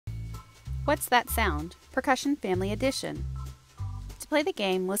What's that sound? Percussion Family Edition. To play the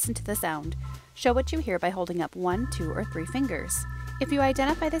game, listen to the sound. Show what you hear by holding up 1, 2, or 3 fingers. If you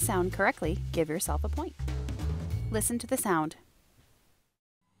identify the sound correctly, give yourself a point. Listen to the sound.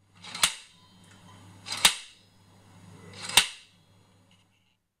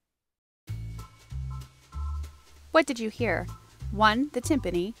 What did you hear? 1, the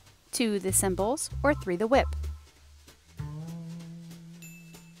timpani, 2, the cymbals, or 3, the whip?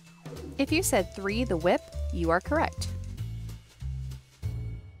 If you said 3, the whip, you are correct.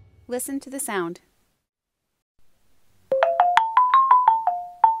 Listen to the sound.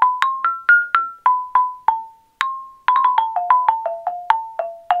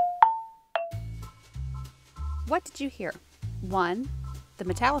 What did you hear? 1, the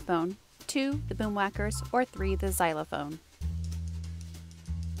metallophone, 2, the boomwhackers, or 3, the xylophone?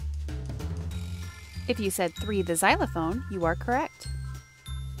 If you said 3, the xylophone, you are correct.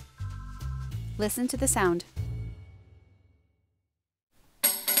 Listen to the sound.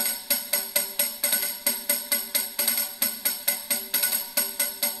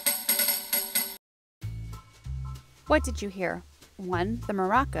 What did you hear? 1, the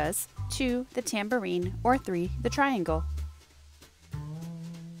maracas, 2, the tambourine, or 3, the triangle?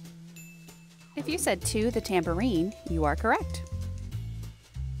 If you said 2, the tambourine, you are correct.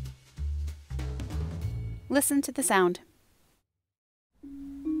 Listen to the sound.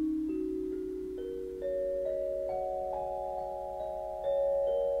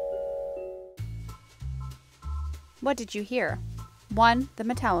 What did you hear? 1, the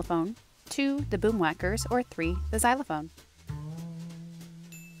metallophone, 2, the boomwhackers, or 3, the xylophone?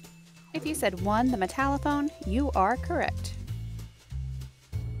 If you said 1, the metallophone, you are correct.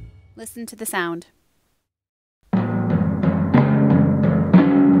 Listen to the sound.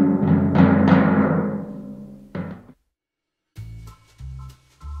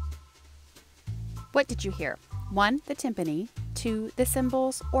 What did you hear? 1, the timpani, 2, the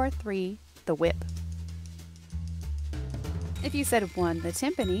cymbals, or 3, the whip? If you said 1, the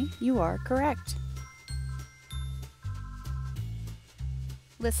timpani, you are correct.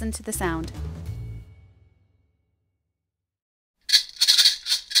 Listen to the sound.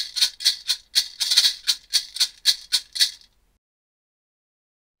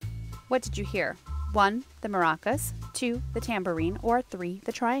 What did you hear? 1, the maracas, 2, the tambourine, or 3,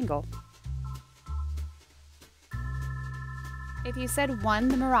 the triangle? If you said 1,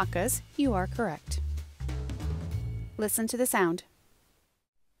 the maracas, you are correct. Listen to the sound.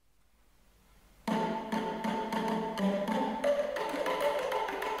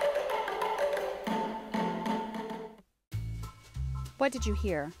 What did you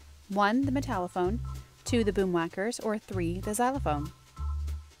hear? 1, the metallophone, 2, the boomwhackers, or 3, the xylophone?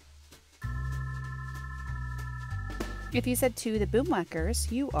 If you said 2, the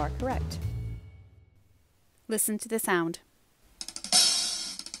boomwhackers, you are correct. Listen to the sound.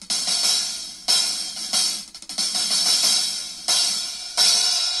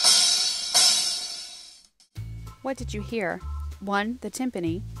 What did you hear? 1, the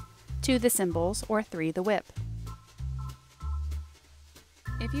timpani, 2, the cymbals, or 3, the whip?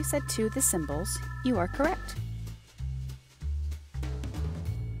 If you said 2, the cymbals, you are correct.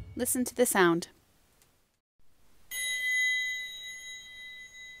 Listen to the sound.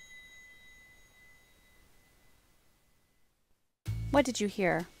 What did you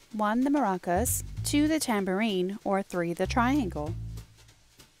hear? 1, the maracas, 2, the tambourine, or 3, the triangle?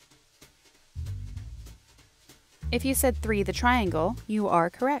 If you said 3, the triangle, you are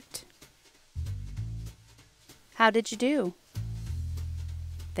correct. How did you do?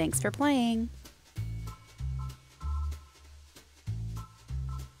 Thanks for playing.